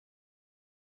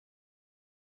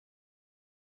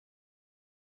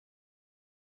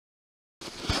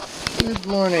Good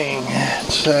morning.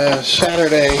 It's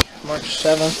Saturday, March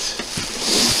 7th,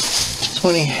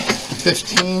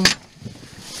 2015.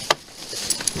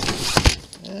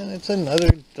 And it's another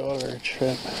dollar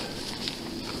trip.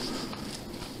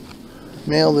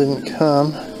 Mail didn't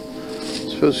come.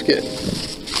 It's supposed to get...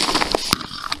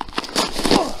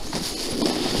 Oh,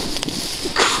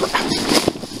 crap.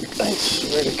 I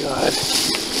swear to God.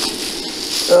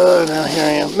 Oh, now here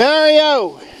I am.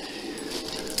 Mario!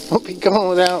 Don't be going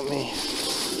without me.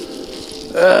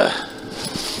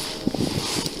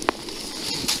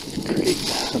 Great.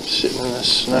 I'm sitting in the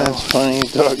snow. It's funny,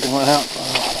 dog going out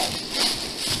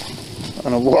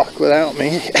on a walk without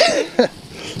me.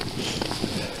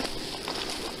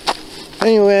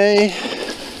 Anyway,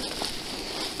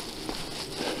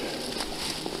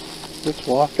 just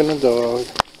walking the dog.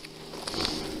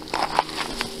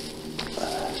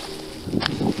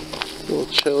 A little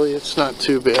chilly. It's not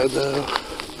too bad though.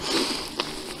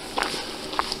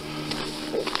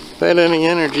 If I had any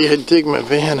energy, I'd dig my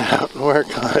van out and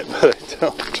work on it, but I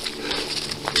don't.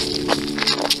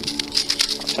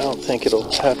 I don't think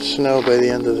it'll have snow by the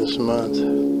end of this month.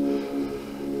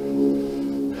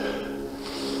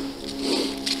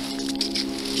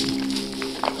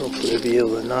 Hopefully I'll be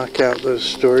able to knock out those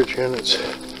storage units,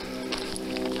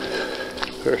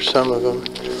 or some of them,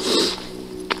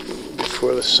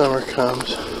 before the summer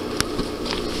comes.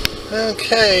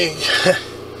 Okay.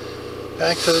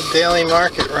 Back to the daily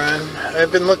market run.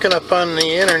 I've been looking up on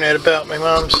the internet about my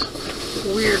mom's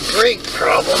weird brake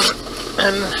problem,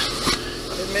 and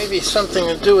it may be something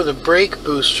to do with a brake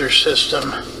booster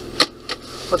system.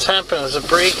 What's happening is the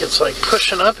brake, it's like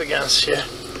pushing up against you.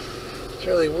 It's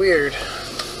really weird. And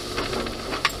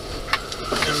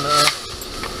I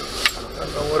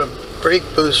don't know what a brake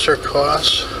booster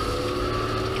costs,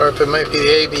 or if it might be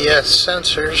the ABS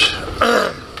sensors.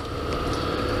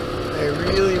 I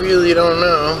really don't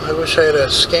know. I wish I had a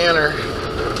scanner.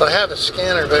 Well, I have a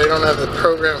scanner, but I don't have the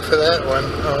program for that one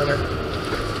on it.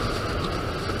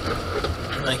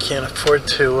 And I can't afford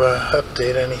to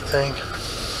update anything.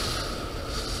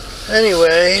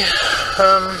 Anyway,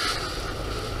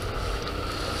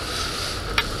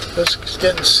 just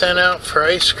getting sent out for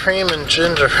ice cream and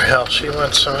ginger ale. She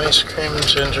wants some ice cream and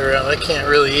ginger ale. I can't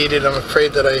really eat it. I'm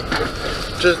afraid that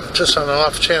just on the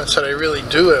off chance that I really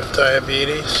do have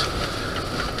diabetes.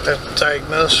 I've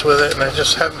diagnosed with it, and I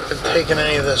just haven't been taking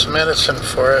any of this medicine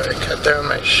for it. I cut down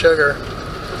my sugar.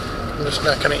 I'm just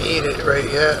not going to eat it right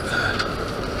yet.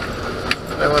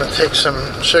 I want to take some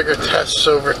sugar tests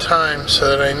over time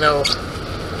so that I know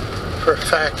for a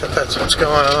fact that that's what's going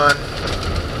on.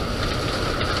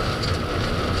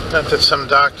 Not that some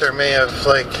doctor may have,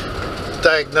 like,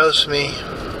 diagnosed me,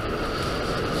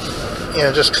 you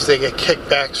know, just because they get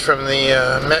kickbacks from the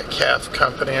Metcalf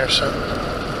company or something.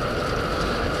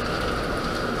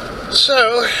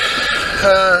 So,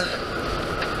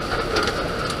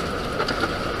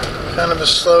 kind of a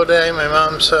slow day. My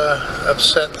mom's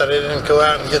upset that I didn't go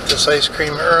out and get this ice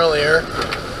cream earlier.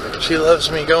 She loves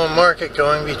me going market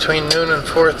going between noon and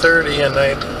 4:30, and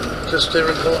I just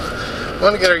didn't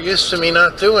want to get her used to me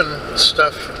not doing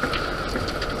stuff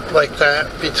like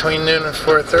that between noon and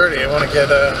 4:30. I want to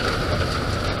get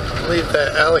leave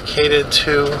that allocated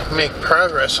to make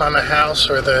progress on the house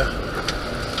or the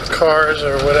cars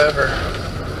or whatever.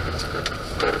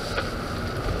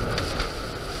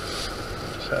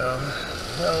 So,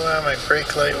 oh wow, my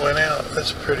brake light went out.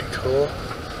 That's pretty cool.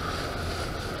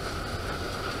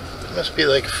 It must be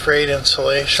like frayed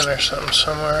insulation or something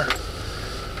somewhere.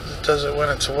 It does it when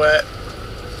it's wet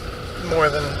more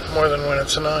than when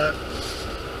it's not.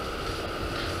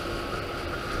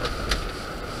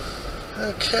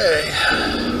 Okay,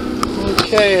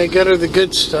 I got her the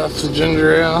good stuff, the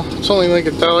ginger ale. It's only like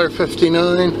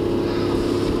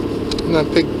 $1.59.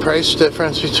 Not big price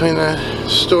difference between the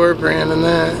store brand and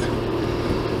that.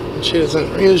 And she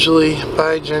doesn't usually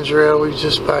buy ginger ale. We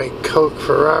just buy Coke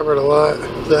for Robert a lot,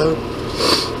 though.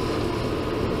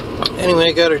 Anyway,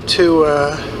 I got her two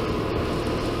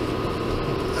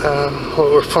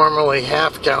what were formerly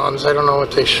half gallons. I don't know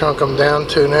what they shrunk them down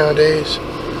to nowadays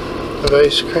of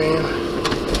ice cream.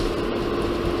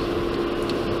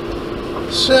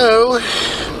 So,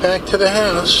 back to the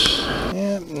house.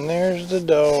 Yep, and there's the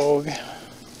dog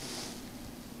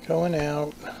going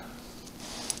out.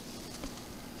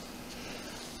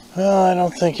 Well, I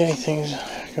don't think anything's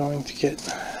going to get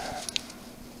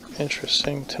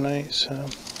interesting tonight, so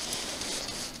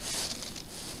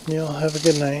y'all have a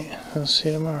good night. I'll see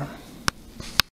you tomorrow.